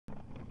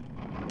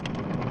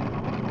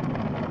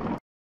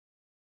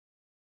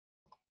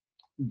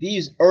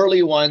these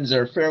early ones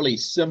are fairly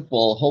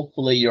simple.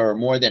 Hopefully you're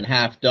more than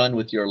half done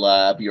with your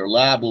lab. Your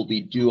lab will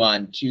be due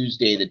on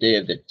Tuesday, the day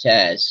of the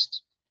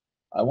test.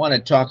 I want to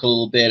talk a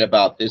little bit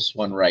about this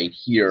one right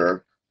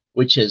here,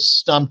 which has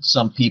stumped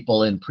some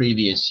people in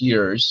previous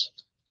years.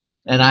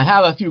 And I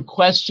have a few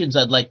questions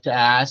I'd like to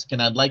ask,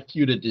 and I'd like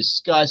you to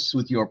discuss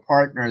with your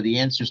partner the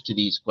answers to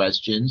these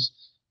questions.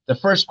 The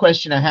first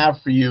question I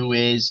have for you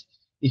is,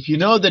 if you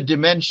know the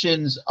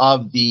dimensions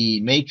of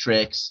the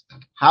matrix,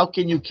 how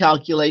can you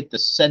calculate the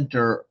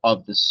center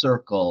of the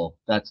circle?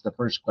 That's the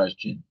first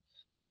question.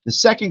 The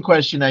second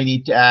question I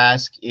need to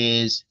ask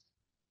is,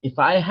 if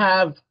I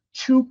have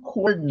two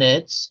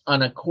coordinates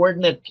on a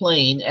coordinate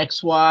plane,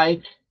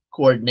 XY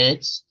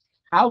coordinates,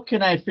 how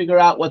can I figure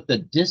out what the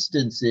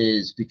distance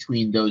is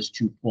between those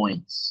 2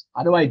 points?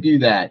 How do I do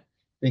that?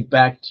 Think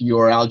back to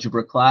your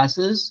algebra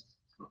classes.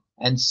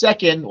 And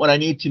second, what I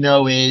need to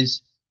know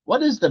is,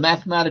 what is the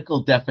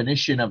mathematical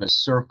definition of a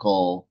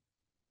circle?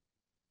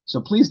 So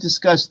please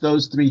discuss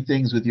those 3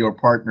 things with your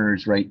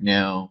partners right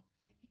now.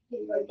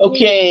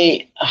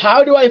 Okay,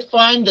 how do I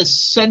find the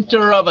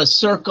center of a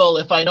circle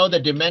if I know the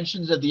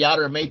dimensions of the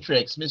outer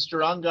matrix?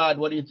 Mr. Angad,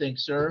 what do you think,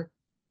 sir?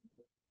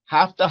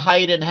 Half the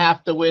height and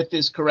half the width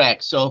is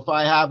correct. So if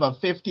I have a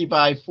 50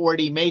 by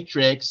 40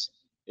 matrix,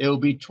 it will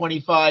be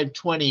 25,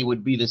 20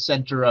 would be the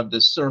center of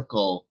the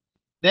circle.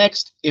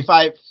 Next,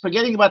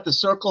 forgetting about the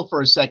circle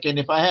for a second,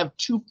 if I have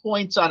 2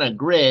 points on a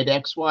grid,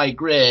 XY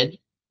grid,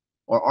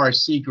 or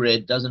RC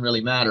grid, doesn't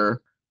really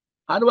matter,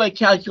 how do I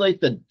calculate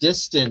the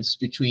distance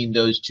between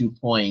those 2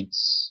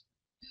 points?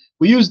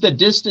 We use the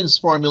distance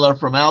formula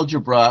from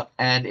algebra,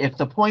 and if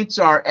the points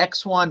are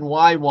x1,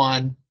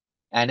 y1,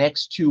 and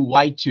x2,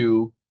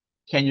 y2,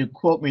 can you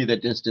quote me the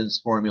distance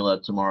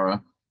formula,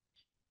 Tamara?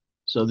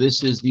 So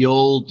this is the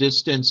old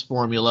distance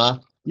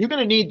formula. You're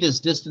going to need this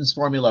distance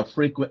formula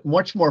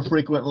much more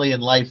frequently in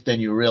life than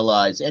you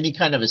realize. Any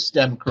kind of a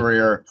STEM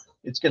career,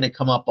 it's going to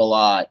come up a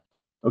lot.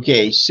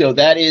 Okay, so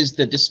that is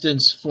the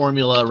distance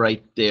formula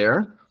right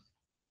there.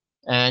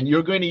 And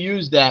you're going to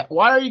use that.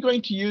 Why are you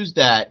going to use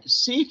that?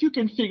 See if you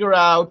can figure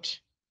out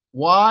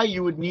why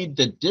you would need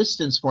the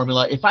distance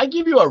formula. If I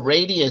give you a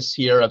radius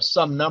here of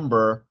some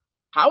number,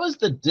 how is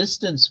the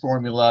distance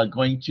formula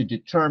going to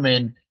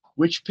determine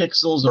which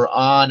pixels are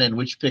on and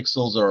which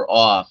pixels are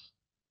off?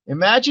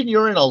 Imagine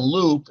you're in a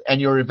loop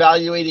and you're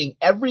evaluating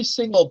every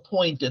single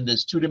point in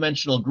this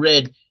 2-dimensional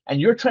grid, and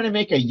you're trying to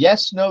make a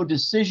yes-no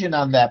decision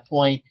on that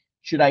point.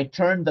 Should I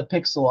turn the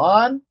pixel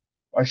on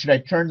or should I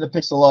turn the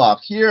pixel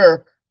off?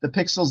 Here, the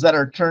pixels that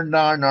are turned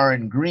on are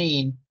in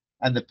green,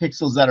 and the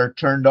pixels that are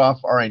turned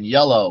off are in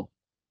yellow.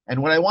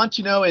 And what I want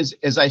to know is,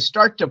 as I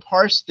start to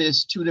parse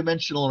this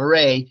 2-dimensional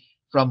array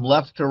from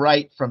left to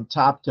right, from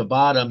top to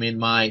bottom in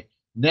my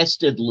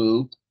nested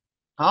loop,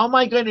 how am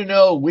I going to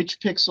know which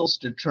pixels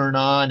to turn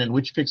on and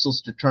which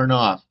pixels to turn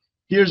off?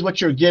 Here's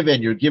what you're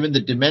given. You're given the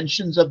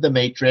dimensions of the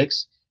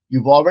matrix.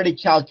 You've already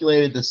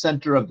calculated the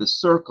center of the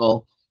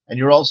circle, and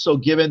you're also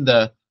given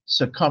the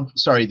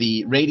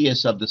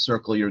radius of the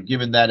circle. You're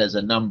given that as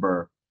a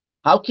number.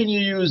 How can you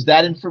use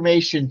that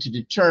information to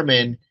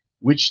determine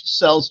which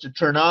cells to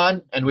turn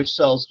on and which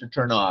cells to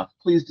turn off?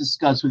 Please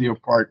discuss with your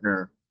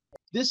partner.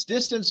 This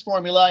distance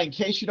formula, in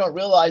case you don't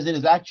realize it,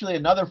 is actually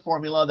another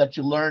formula that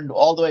you learned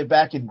all the way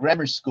back in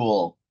grammar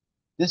school.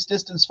 This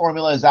distance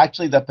formula is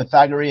actually the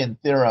Pythagorean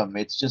theorem.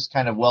 It's just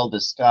kind of well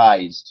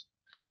disguised.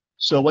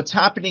 So what's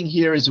happening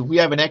here is if we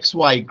have an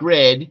XY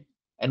grid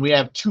and we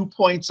have 2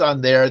 points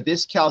on there,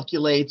 this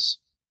calculates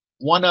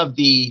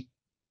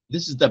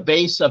this is the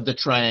base of the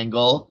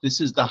triangle,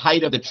 this is the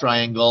height of the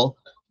triangle,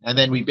 and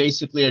then we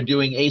basically are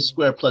doing a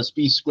squared plus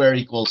b squared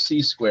equals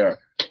c squared.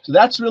 So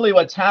that's really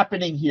what's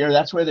happening here.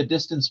 That's where the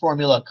distance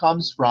formula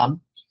comes from.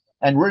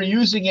 And we're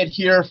using it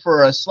here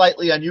for a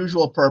slightly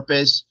unusual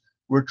purpose.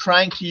 We're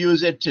trying to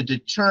use it to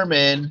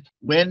determine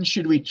when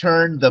should we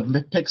turn the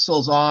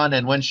pixels on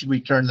and when should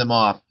we turn them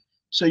off.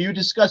 So you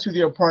discuss with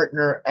your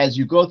partner as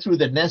you go through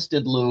the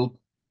nested loop,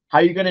 how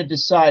you're going to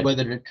decide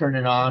whether to turn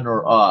it on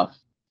or off.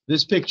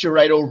 This picture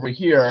right over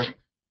here.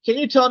 Can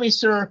you tell me,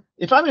 sir,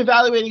 if I'm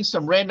evaluating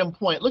some random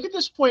point, look at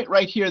this point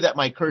right here that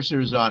my cursor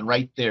is on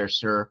right there,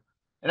 sir.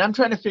 And I'm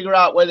trying to figure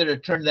out whether to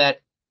turn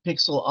that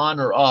pixel on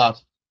or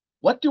off.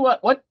 What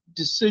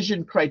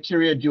decision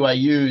criteria do I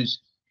use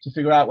to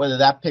figure out whether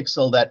that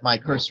pixel that my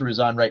cursor is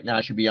on right now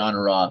should be on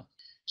or off?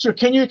 Sir,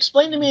 can you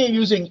explain to me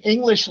using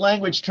English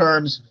language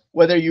terms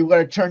whether you're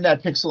going to turn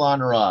that pixel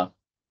on or off?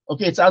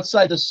 Okay, it's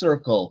outside the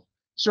circle.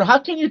 Sir, how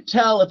can you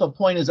tell if a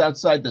point is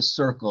outside the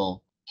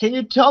circle? Can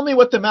you tell me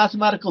what the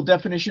mathematical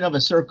definition of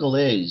a circle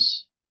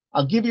is?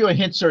 I'll give you a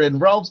hint, sir. It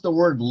involves the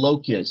word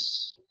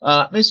locus.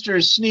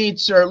 Mr. Sneed,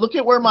 sir, look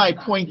at where my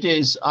point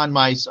is on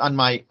my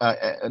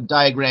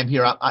diagram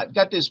here. I've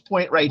got this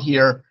point right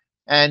here,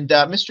 and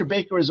Mr.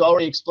 Baker has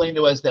already explained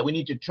to us that we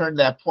need to turn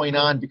that point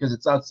on because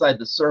it's outside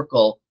the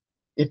circle.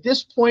 If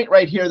this point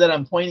right here that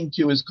I'm pointing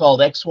to is called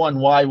x1,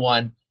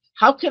 y1,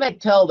 how can I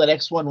tell that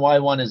x1,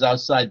 y1 is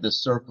outside the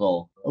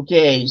circle?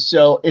 Okay,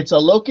 so it's a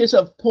locus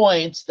of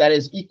points that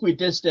is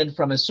equidistant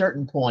from a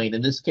certain point,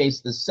 in this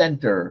case, the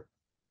center.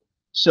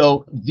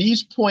 So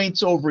these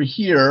points over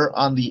here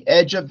on the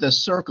edge of the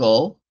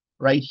circle,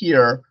 right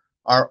here,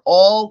 are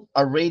all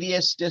a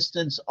radius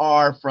distance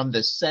r from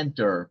the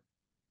center.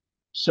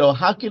 So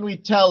how can we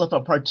tell if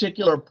a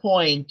particular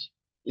point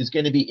is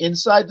going to be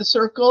inside the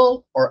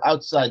circle or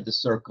outside the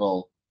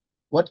circle?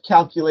 What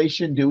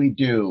calculation do we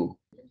do?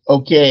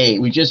 Okay,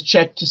 we just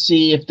check to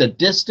see if the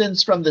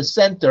distance from the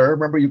center,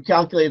 remember you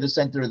calculated the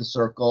center of the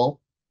circle.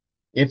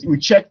 If we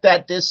check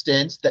that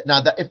distance,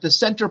 if the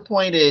center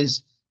point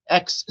is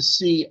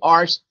xc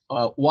r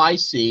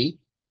yc,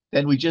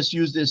 then we just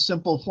use this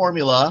simple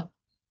formula,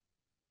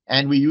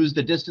 and we use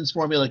the distance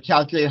formula to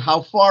calculate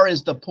how far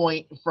is the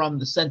point from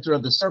the center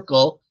of the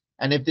circle.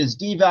 And if this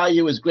d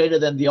value is greater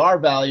than the r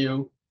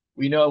value,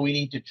 we know we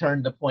need to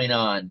turn the point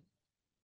on.